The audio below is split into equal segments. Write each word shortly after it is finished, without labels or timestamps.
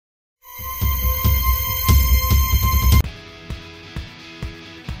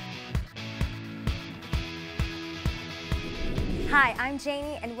Hi, I'm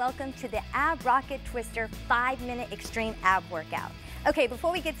Janie and welcome to the Ab Rocket Twister 5-minute extreme ab workout. Okay, before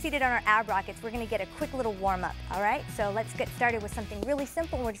we get seated on our ab rockets, we're gonna get a quick little warm up, all right? So let's get started with something really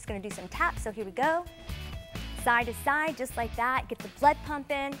simple. We're just gonna do some taps, so here we go. Side to side, just like that. Get the blood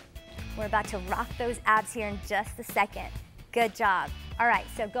pumping. We're about to rock those abs here in just a second. Good job. All right,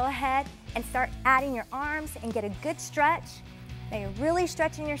 so go ahead and start adding your arms and get a good stretch. Now you're really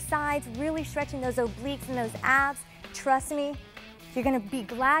stretching your sides, really stretching those obliques and those abs. Trust me, you're gonna be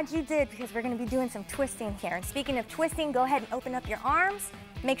glad you did because we're gonna be doing some twisting here. And speaking of twisting, go ahead and open up your arms.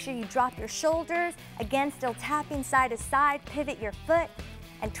 Make sure you drop your shoulders. Again, still tapping side to side, pivot your foot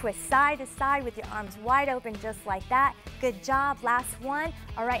and twist side to side with your arms wide open just like that. Good job, last one.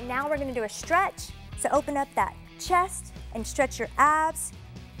 All right, now we're gonna do a stretch. So open up that chest and stretch your abs.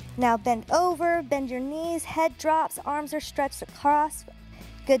 Now bend over, bend your knees, head drops, arms are stretched across.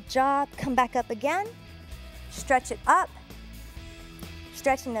 Good job, come back up again. Stretch it up,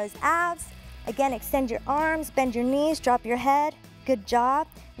 stretching those abs. Again, extend your arms, bend your knees, drop your head. Good job.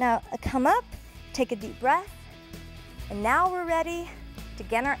 Now come up, take a deep breath. And now we're ready to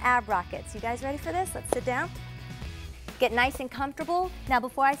get our ab rockets. You guys ready for this? Let's sit down. Get nice and comfortable. Now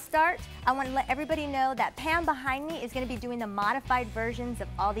before I start, I want to let everybody know that Pam behind me is going to be doing the modified versions of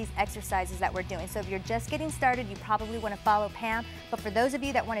all these exercises that we're doing. So if you're just getting started, you probably want to follow Pam. But for those of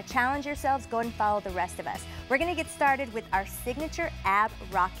you that want to challenge yourselves, go and follow the rest of us. We're going to get started with our signature ab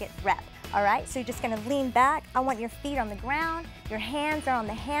rocket rep. All right, so you're just going to lean back. I want your feet on the ground. Your hands are on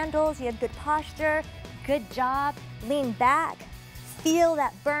the handles. You have good posture. Good job. Lean back. Feel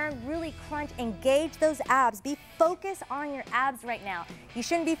that burn, really crunch, engage those abs. Be focused on your abs right now. You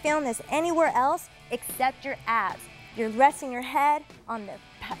shouldn't be feeling this anywhere else except your abs. You're resting your head on the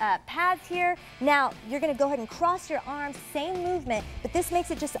pads here. Now, you're gonna go ahead and cross your arms, same movement, but this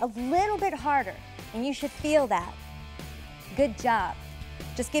makes it just a little bit harder, and you should feel that. Good job.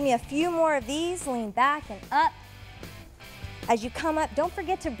 Just give me a few more of these, lean back and up. As you come up, don't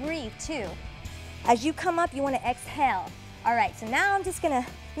forget to breathe too. As you come up, you wanna exhale. All right, so now I'm just gonna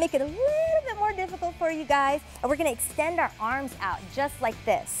make it a little bit more difficult for you guys, and we're gonna extend our arms out just like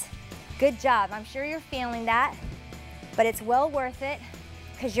this. Good job, I'm sure you're feeling that, but it's well worth it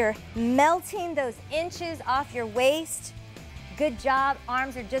because you're melting those inches off your waist. Good job,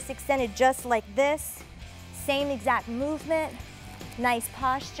 arms are just extended just like this. Same exact movement, nice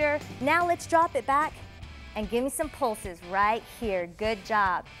posture. Now let's drop it back and give me some pulses right here. Good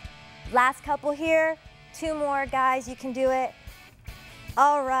job. Last couple here. 2 more, guys, you can do it.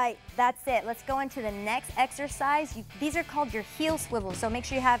 All right, that's it. Let's go into the next exercise. These are called your heel swivels. So make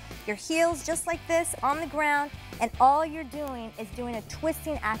sure you have your heels just like this on the ground, and all you're doing is doing a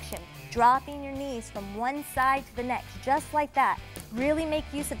twisting action, dropping your knees from one side to the next, just like that. Really make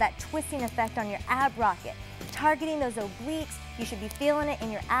use of that twisting effect on your ab rocket. Targeting those obliques, you should be feeling it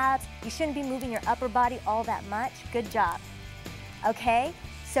in your abs. You shouldn't be moving your upper body all that much. Good job. Okay,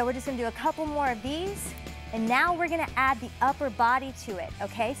 so we're just gonna do a couple more of these. And now we're gonna add the upper body to it,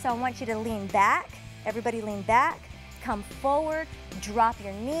 okay? So I want you to lean back. Everybody lean back. Come forward, drop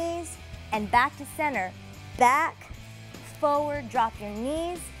your knees, and back to center. Back, forward, drop your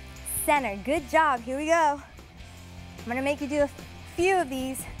knees, center. Good job, here we go. I'm gonna make you do a few of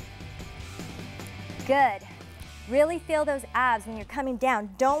these. Good. Really feel those abs when you're coming down.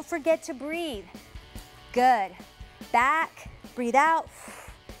 Don't forget to breathe. Good. Back, breathe out.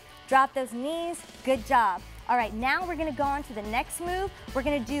 Drop those knees, good job. All right, now we're gonna go on to the next move. We're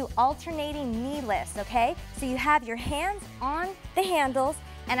gonna do alternating knee lifts, okay? So you have your hands on the handles,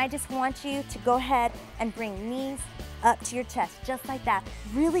 and I just want you to go ahead and bring knees up to your chest, just like that.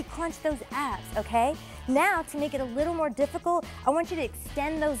 Really crunch those abs, okay? Now, to make it a little more difficult, I want you to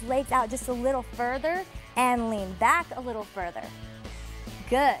extend those legs out just a little further and lean back a little further.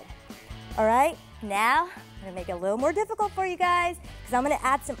 Good. All right, now, I'm gonna make it a little more difficult for you guys because I'm gonna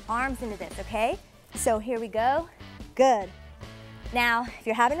add some arms into this, okay? So here we go. Good. Now, if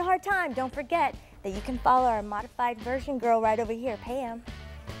you're having a hard time, don't forget that you can follow our modified version girl right over here, Pam.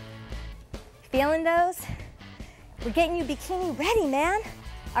 Feeling those? We're getting you bikini ready, man.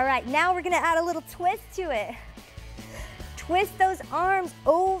 All right, now we're gonna add a little twist to it. Twist those arms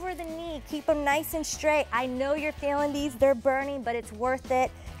over the knee. Keep them nice and straight. I know you're feeling these, they're burning, but it's worth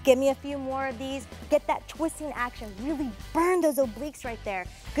it. Give me a few more of these. Get that twisting action. Really burn those obliques right there.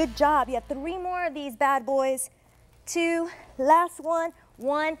 Good job. You have 3 more of these bad boys. 2, last one,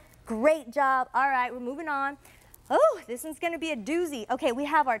 1. Great job. All right, we're moving on. Oh, this one's gonna be a doozy. Okay, we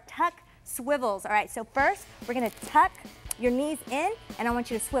have our tuck swivels. All right, so first, we're gonna tuck your knees in, and I want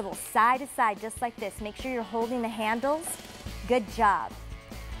you to swivel side to side, just like this. Make sure you're holding the handles. Good job.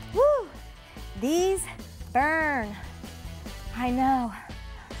 Woo! These burn. I know,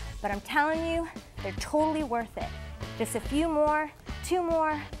 but I'm telling you, they're totally worth it. Just a few more, 2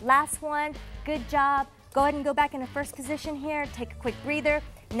 more, last one, good job. Go ahead and go back into first position here, take a quick breather.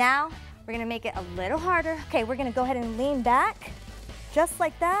 Now, we're gonna make it a little harder. Okay, we're gonna go ahead and lean back, just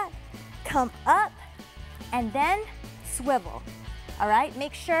like that. Come up, and then swivel. All right,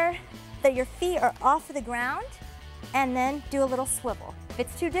 make sure that your feet are off of the ground, and then do a little swivel. If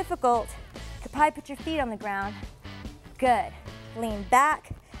it's too difficult, you could probably put your feet on the ground. Good. Lean back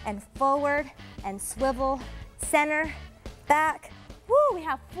and forward and swivel. Center, back. Woo, we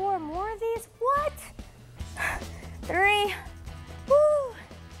have 4 more of these. What? 3. Woo.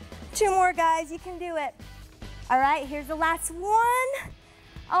 2 more, guys. You can do it. All right, here's the last one.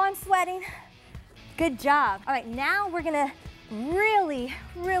 Oh, I'm sweating. Good job. All right, now we're gonna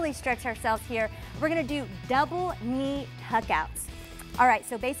really stretch ourselves here. We're gonna do double knee tuck outs. All right,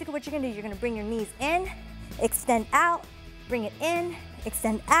 so basically what you're gonna do, you're gonna bring your knees in, extend out, bring it in,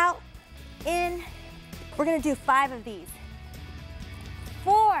 extend out, in. We're gonna do 5 of these.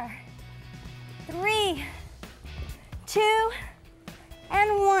 4, 3, 2,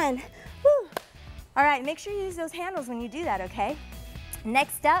 and 1. Woo. All right, make sure you use those handles when you do that, okay?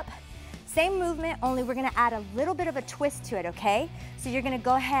 Next up, same movement, only we're gonna add a little bit of a twist to it, okay? So you're gonna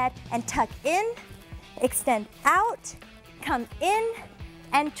go ahead and tuck in, extend out, come in,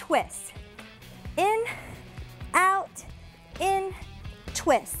 and twist. In, out, in,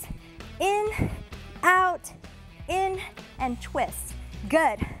 twist. In, out, in, and twist.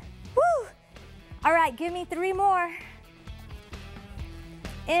 Good. Woo! All right, give me 3 more.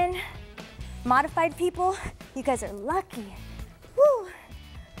 In. Modified people, you guys are lucky. Woo!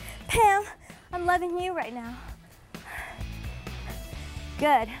 Pam, I'm loving you right now.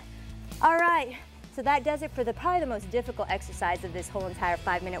 Good. All right, so that does it for probably the most difficult exercise of this whole entire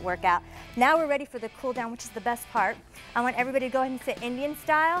 5-minute workout. Now we're ready for the cool down, which is the best part. I want everybody to go ahead and sit Indian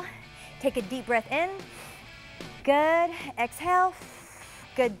style. Take a deep breath in. Good. Exhale.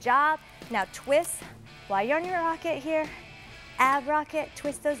 Good job. Now twist while you're on your rocket here. Ab rocket,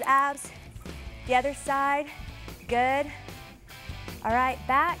 twist those abs. The other side. Good. All right,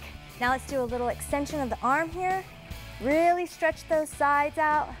 back. Now let's do a little extension of the arm here. Really stretch those sides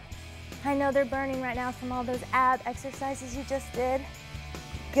out. I know they're burning right now from all those ab exercises you just did.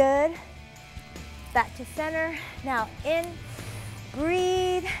 Good. Back to center. Now in,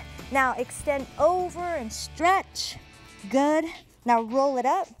 breathe. Now extend over and stretch. Good. Now roll it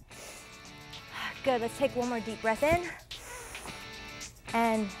up. Good, let's take one more deep breath in.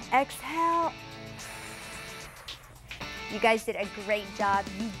 And exhale. You guys did a great job.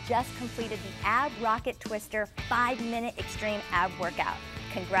 You just completed the Ab Rocket Twister 5-minute extreme ab workout.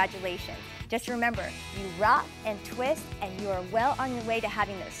 Congratulations. Just remember, you rock and twist, and you are well on your way to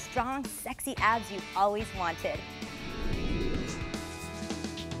having those strong, sexy abs you always wanted.